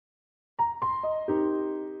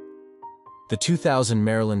The 2000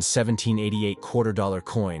 Maryland 1788 $quarter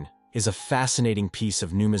coin is a fascinating piece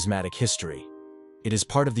of numismatic history. It is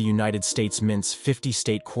part of the United States Mint's 50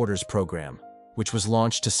 State Quarters program, which was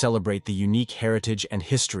launched to celebrate the unique heritage and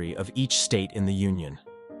history of each state in the Union.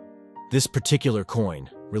 This particular coin,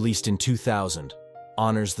 released in 2000,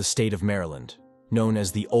 honors the state of Maryland, known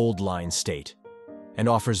as the Old Line State, and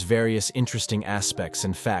offers various interesting aspects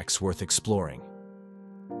and facts worth exploring.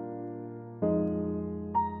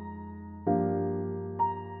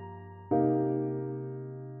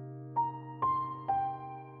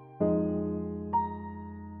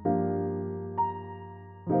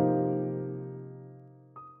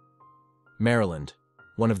 Maryland,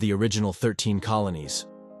 one of the original 13 colonies,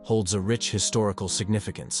 holds a rich historical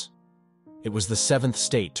significance. It was the 7th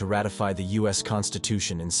state to ratify the U.S.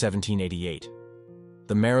 Constitution in 1788.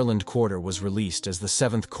 The Maryland quarter was released as the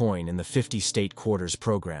 7th coin in the 50 State Quarters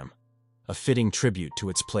program, a fitting tribute to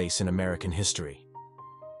its place in American history.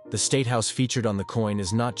 The State House featured on the coin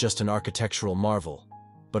is not just an architectural marvel,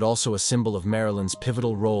 but also a symbol of Maryland's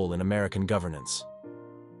pivotal role in American governance.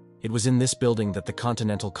 It was in this building that the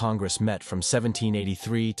Continental Congress met from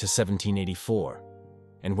 1783 to 1784,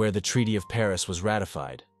 and where the Treaty of Paris was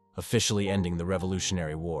ratified, officially ending the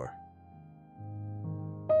Revolutionary War.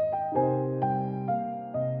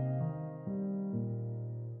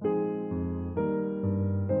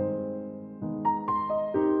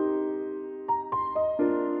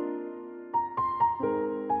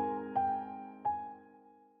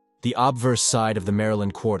 The obverse side of the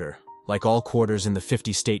Maryland quarter, like all quarters in the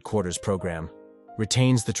 50 State Quarters program,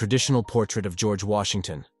 retains the traditional portrait of George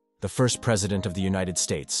Washington, the first President of the United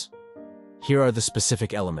States. Here are the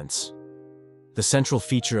specific elements. The central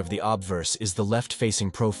feature of the obverse is the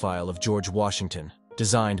left-facing profile of George Washington,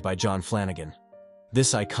 designed by John Flanagan.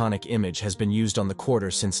 This iconic image has been used on the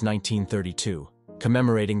quarter since 1932,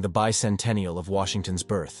 commemorating the bicentennial of Washington's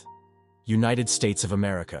birth. United States of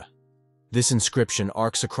America. This inscription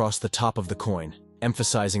arcs across the top of the coin,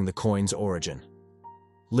 emphasizing the coin's origin.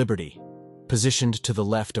 Liberty, positioned to the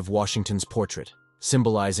left of Washington's portrait,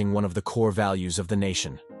 symbolizing one of the core values of the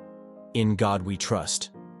nation. In God we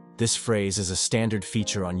trust. This phrase is a standard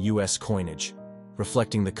feature on U.S. coinage,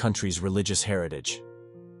 reflecting the country's religious heritage.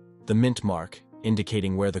 The mint mark,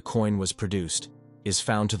 indicating where the coin was produced, is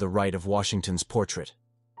found to the right of Washington's portrait.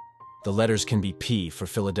 The letters can be P for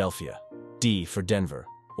Philadelphia, D for Denver,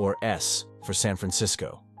 or S for San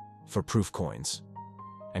Francisco, for proof coins,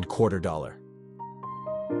 and $quarter.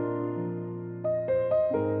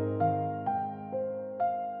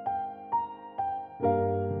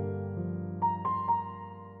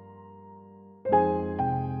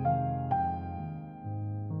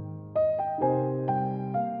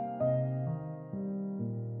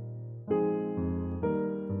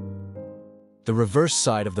 The reverse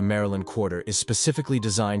side of the Maryland quarter is specifically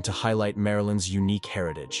designed to highlight Maryland's unique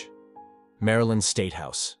heritage. Maryland State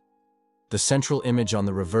House. The central image on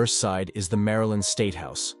the reverse side is the Maryland State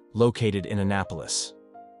House, located in Annapolis.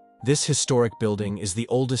 This historic building is the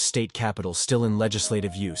oldest state capitol still in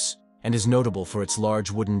legislative use, and is notable for its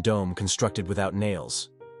large wooden dome constructed without nails.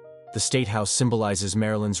 The State House symbolizes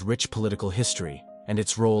Maryland's rich political history and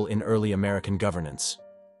its role in early American governance.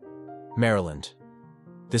 Maryland.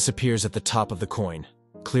 This appears at the top of the coin,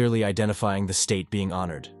 clearly identifying the state being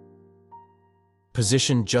honored.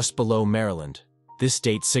 Positioned just below Maryland, this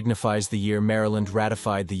date signifies the year Maryland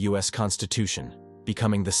ratified the U.S. Constitution,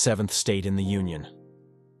 becoming the 7th state in the Union.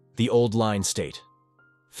 The Old Line State.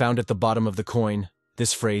 Found at the bottom of the coin,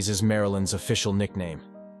 this phrase is Maryland's official nickname.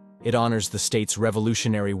 It honors the state's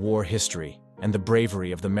Revolutionary War history and the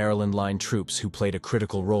bravery of the Maryland Line troops who played a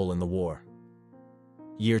critical role in the war.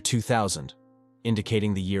 Year 2000.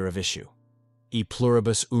 Indicating the year of issue. E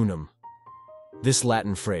pluribus unum. This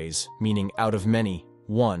Latin phrase, meaning out of many,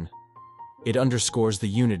 one, it underscores the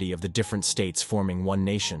unity of the different states forming one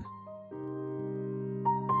nation.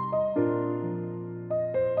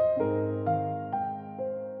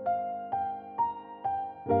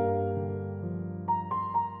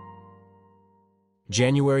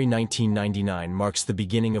 January 1999 marks the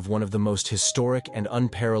beginning of one of the most historic and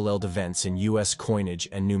unparalleled events in U.S. coinage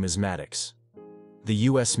and numismatics. The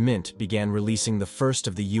U.S. Mint began releasing the first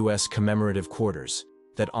of the U.S. commemorative quarters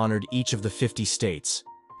that honored each of the 50 states,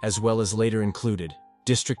 as well as later included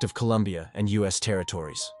District of Columbia and U.S.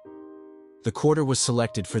 territories. The quarter was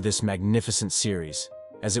selected for this magnificent series,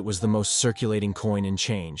 as it was the most circulating coin in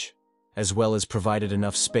change, as well as provided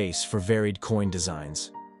enough space for varied coin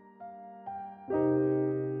designs.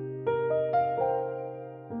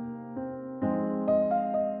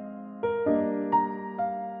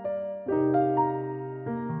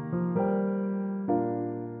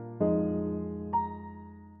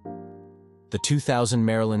 The 2000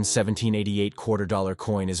 Maryland 1788 $quarter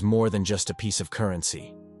coin is more than just a piece of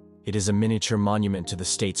currency. It is a miniature monument to the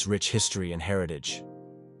state's rich history and heritage.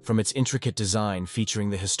 From its intricate design featuring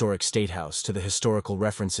the historic State House to the historical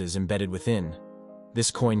references embedded within,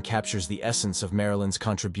 this coin captures the essence of Maryland's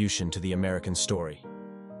contribution to the American story.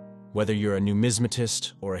 Whether you're a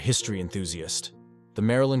numismatist or a history enthusiast, the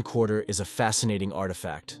Maryland quarter is a fascinating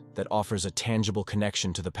artifact that offers a tangible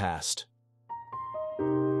connection to the past.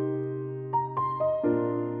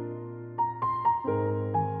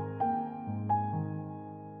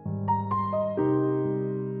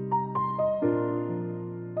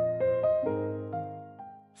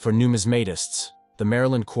 For numismatists, the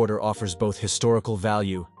Maryland quarter offers both historical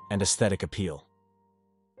value and aesthetic appeal.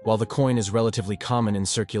 While the coin is relatively common in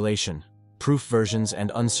circulation, proof versions and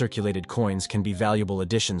uncirculated coins can be valuable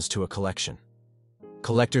additions to a collection.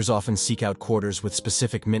 Collectors often seek out quarters with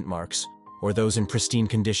specific mint marks, or those in pristine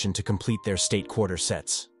condition to complete their state quarter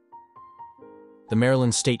sets. The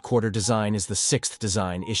Maryland State Quarter design is the sixth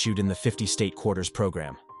design issued in the 50 State Quarters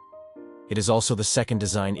program. It is also the second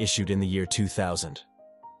design issued in the year 2000.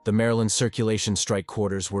 The Maryland Circulation Strike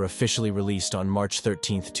Quarters were officially released on March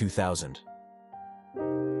 13, 2000.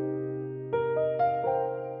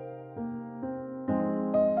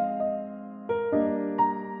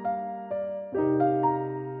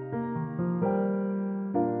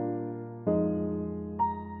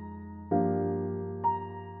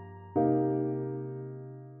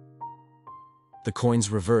 The coin's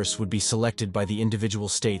reverse would be selected by the individual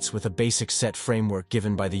states with a basic set framework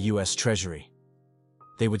given by the U.S. Treasury.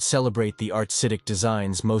 They would celebrate the art-citic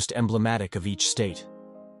designs most emblematic of each state.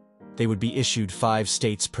 They would be issued 5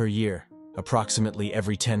 states per year, approximately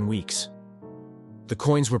every 10 weeks. The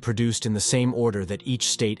coins were produced in the same order that each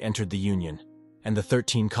state entered the Union, and the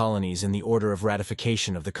 13 colonies in the order of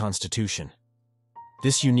ratification of the Constitution.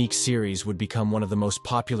 This unique series would become one of the most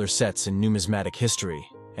popular sets in numismatic history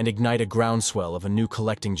and ignite a groundswell of a new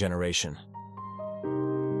collecting generation.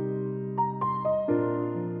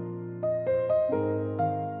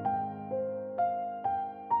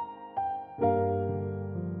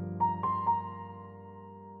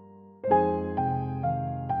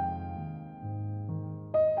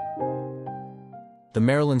 The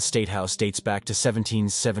Maryland State House dates back to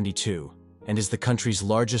 1772 and is the country's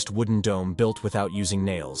largest wooden dome built without using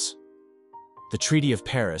nails. The Treaty of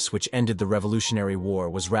Paris, which ended the Revolutionary War,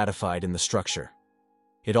 was ratified in the structure.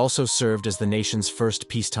 It also served as the nation's first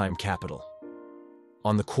peacetime capital.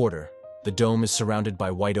 On the quarter, the dome is surrounded by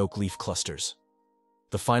white oak leaf clusters.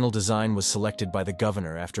 The final design was selected by the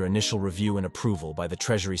governor after initial review and approval by the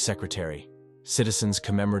Treasury Secretary, Citizens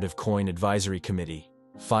Commemorative Coin Advisory Committee,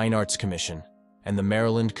 Fine Arts Commission, and the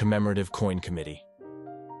Maryland Commemorative Coin Committee.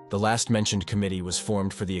 The last-mentioned committee was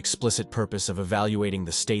formed for the explicit purpose of evaluating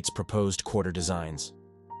the state's proposed quarter designs.